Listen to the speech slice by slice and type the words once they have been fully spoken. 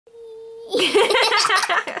My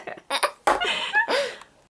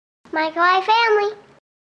Kawaii Family.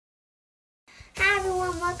 Hi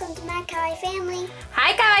everyone, welcome to my Kawaii Family.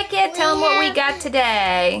 Hi Kawaii Kids, tell them what we got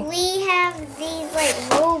today. We have these like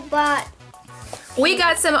robot. We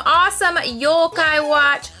got some awesome Yokai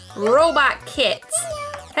Watch robot kits.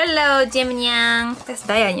 Hello, Jimnyang. That's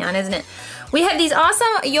Dayanyan, isn't it? We have these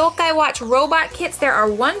awesome Yokai Watch robot kits. There are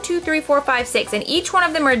 1, 2, 3, 4, 5, 6, and each one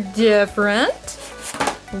of them are different.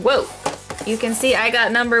 Whoa. You can see I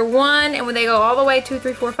got number 1, and when they go all the way 2,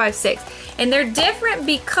 3, 4, 5, 6. And they're different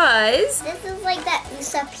because... This is like that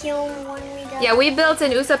Usapyon one we got. Yeah, we built an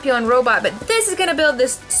Usapyon robot, but this is going to build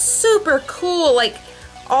this super cool, like,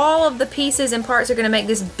 all of the pieces and parts are going to make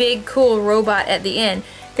this big, cool robot at the end.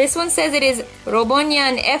 This one says it is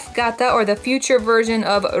Robonyan F Gata, or the future version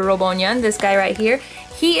of Robonyan, this guy right here.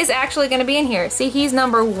 He is actually going to be in here. See, he's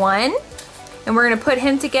number 1. And we're going to put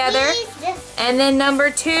him together. And then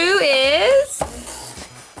number 2 is...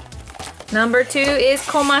 Number 2 is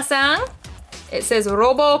Koma-san. It says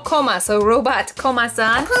Robo Koma, so Robot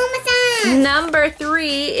Koma-san. Koma-san! Number 3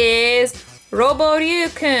 is Robo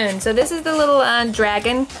Ryu-kun. So this is the little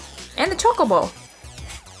dragon. And the chocobo.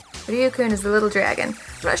 Ryu-kun is the little dragon.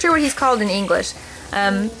 I'm not sure what he's called in English.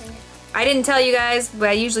 I didn't tell you guys, but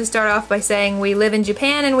I usually start off by saying we live in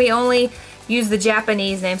Japan and we only use the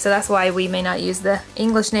Japanese name, so that's why we may not use the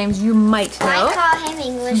English names you might know. I call him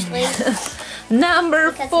Englishly.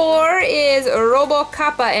 Number 4 is Robo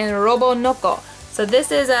Kappa and Robo Noko. So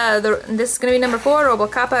this is this is gonna be number 4, Robo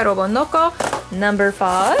Kappa, Robo Noko. Number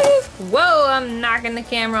 5. Whoa, I'm knocking the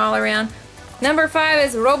camera all around. Number 5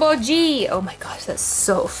 is Robo G. Oh my gosh, that's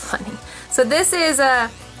so funny. So this is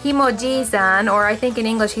Himoji-san, or I think in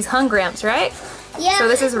English he's Hungramps, right? Yeah. So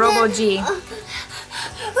this is Robo G.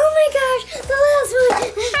 Oh my gosh, the last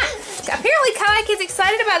one! Apparently Kawaii Kid's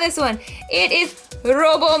excited about this one. It is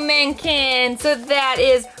Robo Menken. So that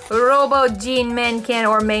is Robo Jean Menken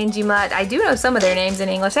or Manjimat. I do know some of their names in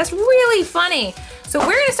English. That's really funny. So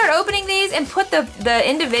we're going to start opening these and put the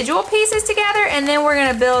individual pieces together, and then we're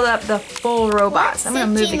going to build up the full robots. I'm going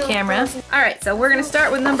to move the camera. Alright, so we're going to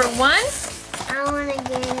start with number 1. I want to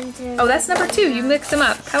get into... Oh, that's number 2. You mixed them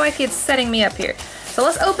up. Kawaii Kid's setting me up here. So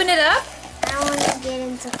let's open it up. I want to get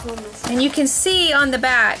into Koma's. And you can see on the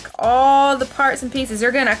back, all the parts and pieces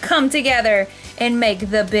are gonna come together and make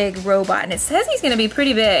the big robot. And it says he's gonna be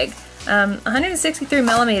pretty big. 163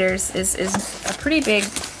 millimeters is a pretty big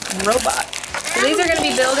robot. So these are gonna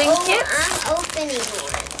be building kits. I'm opening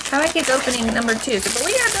one. Kawaii Kid's opening number 2. So, but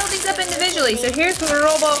we gotta build these up individually. So here's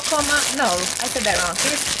Robo Koma. No, I said that wrong.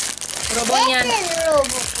 Here's Robonyan.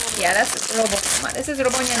 Yeah, that's Robo Koma. This is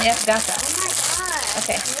Robonyan F Gata. Oh my god.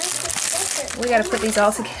 Okay. We gotta put these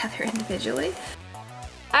all together individually.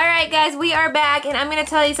 Alright guys, we are back and I'm gonna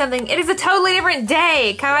tell you something. It is a totally different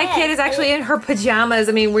day. Kawaii Kid is actually in her pajamas.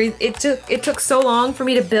 I mean, it took so long for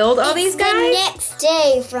me to build all these guys. The next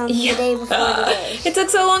day from the day before today. It took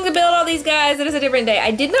so long to build all these guys. It is a different day.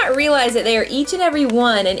 I did not realize that they are each and every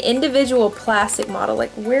one an individual plastic model.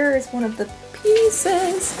 Like, where is one of the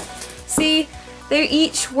pieces? See, they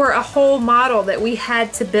each were a whole model that we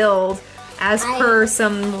had to build as per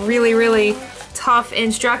some really, really tough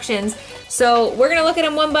instructions. So we're gonna look at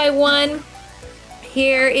them one by one.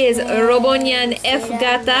 Here is Robonyan F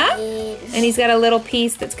Gata, and he's got a little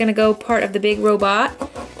piece that's gonna go part of the big robot.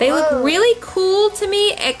 They look really cool to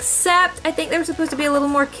me, except I think they were supposed to be a little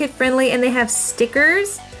more kid-friendly, and they have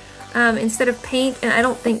stickers instead of paint, and I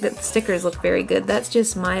don't think that the stickers look very good. That's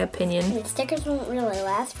just my opinion. The stickers won't really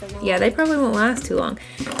last for long. Yeah, they probably won't last too long.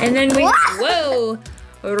 And then we, whoa!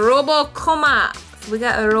 Robo Koma. We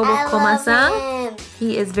got a Robo Koma-san.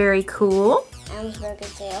 He is very cool.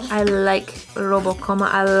 I like Robo Koma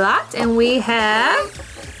a lot. And we have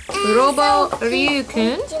Robo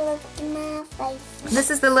Ryu-kun.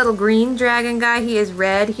 This is the little green dragon guy. He is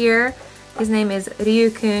red here. His name is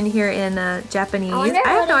Ryu-kun here in Japanese. I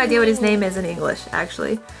have no idea what his name is in English,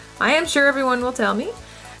 actually. I am sure everyone will tell me.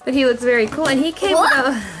 But he looks very cool. And he came with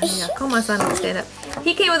a... Yeah, Koma-san will stand up.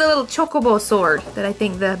 He came with a little chocobo sword that I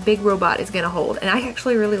think the big robot is going to hold. And I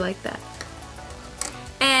actually really like that.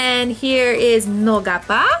 And here is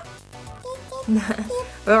Nogappa.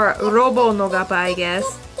 Or Robo Nogappa, I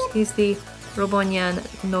guess. He's the Robonyan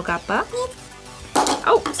Nogappa.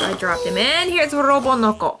 Oh, so I dropped him. And here's Robo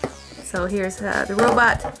Noko. So here's the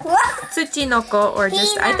robot Tsuchinoko, or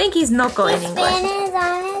just, I think he's Noko in English.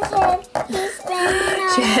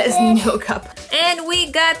 Just Nogappa. And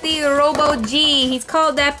we got the Robo G. He's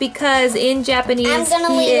called that because in Japanese I'm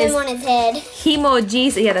gonna leave him on his head.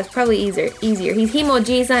 Himoji. Yeah, that's probably easier. He's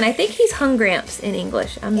Himoji-san. I think he's Hungramps in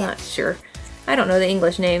English. I'm not sure. I don't know the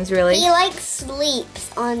English names really. He like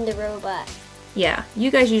sleeps on the robot. Yeah, you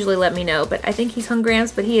guys usually let me know, but I think he's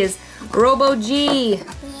Hungrams, but he is Robo G.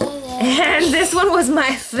 And this one was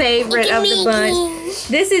my favorite of the bunch.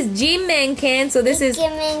 This is G Menken, so this is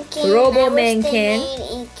Robo Menken.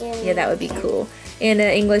 Yeah, that would be cool. In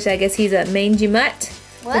English, I guess he's a mangy mutt.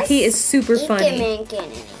 But he is super funny.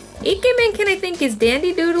 Ike Menken, I think, is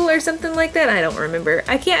Dandy Doodle or something like that. I don't remember.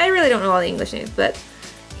 I really don't know all the English names, but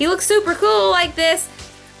he looks super cool like this.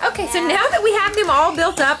 Okay, so now that we have them all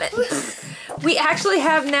built up, we actually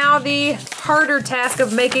have now the harder task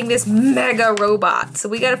of making this mega robot. So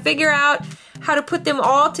we gotta figure out how to put them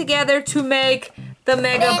all together to make the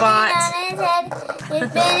mega bot.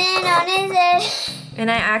 And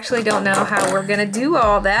I actually don't know how we're gonna do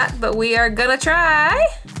all that, but we are gonna try.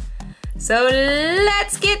 So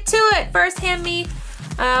let's get to it. First, hand me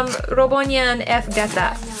Robonyan F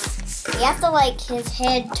Gata. You have to like his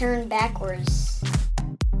head turn backwards.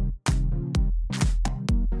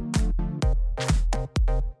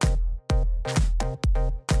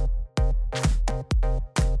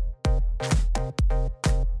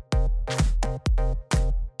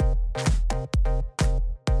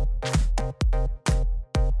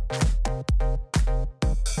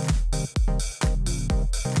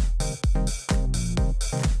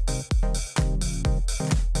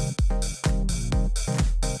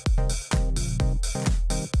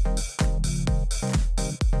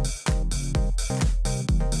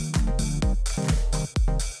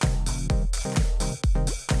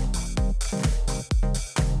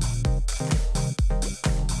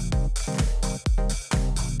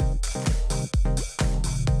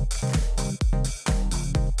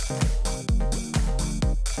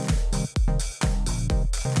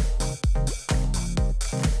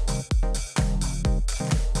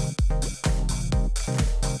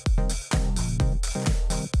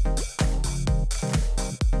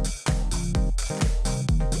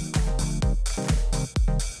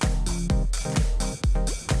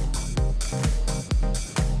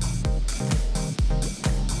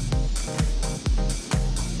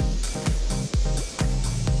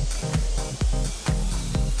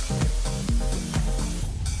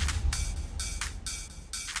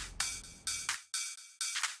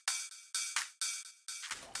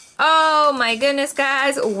 Oh my goodness,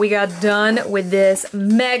 guys, we got done with this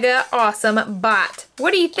mega awesome bot.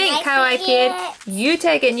 What do you think, Kawaii Kid? You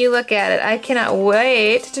take it and you look at it. I cannot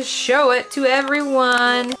wait to show it to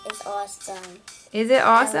everyone. It's awesome. Is it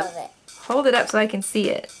awesome? I love it. Hold it up so I can see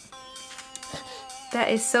it. That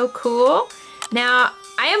is so cool. Now,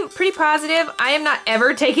 I am pretty positive I am not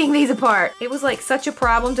ever taking these apart. It was like such a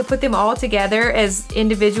problem to put them all together as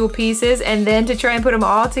individual pieces and then to try and put them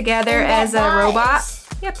all together as a robot.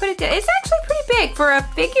 Yeah, put it down. It's actually pretty big for a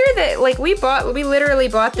figure that like we literally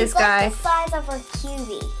bought this guy. It's like the size of our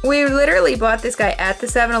QB. We literally bought this guy at the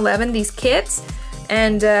 7-Eleven, these kits.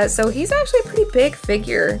 And so he's actually a pretty big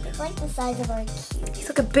figure. It's like the size of our QB. He's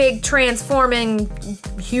like a big transforming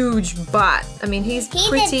huge bot. I mean, he's pretty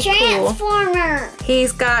cool. He's a transformer.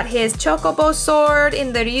 He's got his Chocobo sword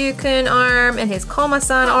in the Ryukun arm and his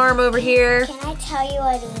Koma-san arm over here. Can I tell you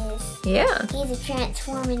what he is? Yeah. He's a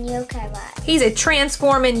transforming yokai bot. He's a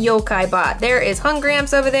transforming yokai bot. There is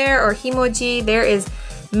Hungrams over there, or Himoji. There is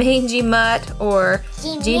Mangy Mutt, or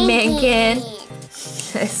G-Mankin.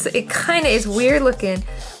 It kind of is weird looking.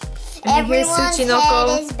 And everyone's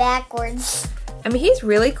head is backwards. I mean, he's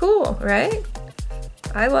really cool, right?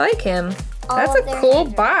 I like him. That's a cool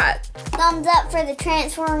bot. Thumbs up for the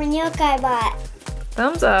transforming yokai bot.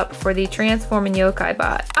 Thumbs up for the transforming yokai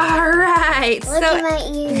bot. All right. Look at my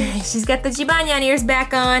ears. She's got the Jibanyan ears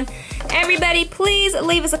back on. Everybody, please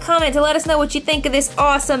leave us a comment to let us know what you think of this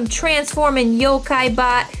awesome transforming yokai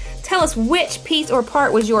bot. Tell us which piece or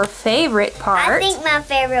part was your favorite part. I think my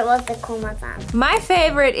favorite was the Koma-san. My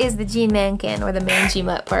favorite is the G-Mankin, or the Mangy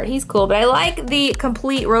Mutt part. He's cool, but I like the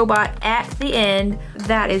complete robot at the end.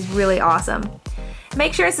 That is really awesome.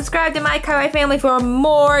 Make sure to subscribe to my Kawaii Family for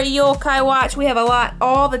more yokai watch. We have a lot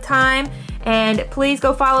all the time. And please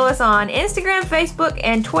go follow us on Instagram, Facebook,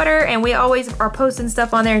 and Twitter. And we always are posting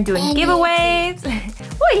stuff on there and doing giveaways.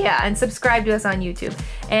 Well, yeah, and subscribe to us on YouTube.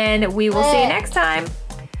 And we will see you next time.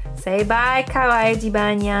 Say bye, Kawaii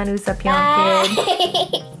Jibanyan Usapyeon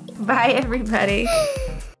Kid. Bye, everybody.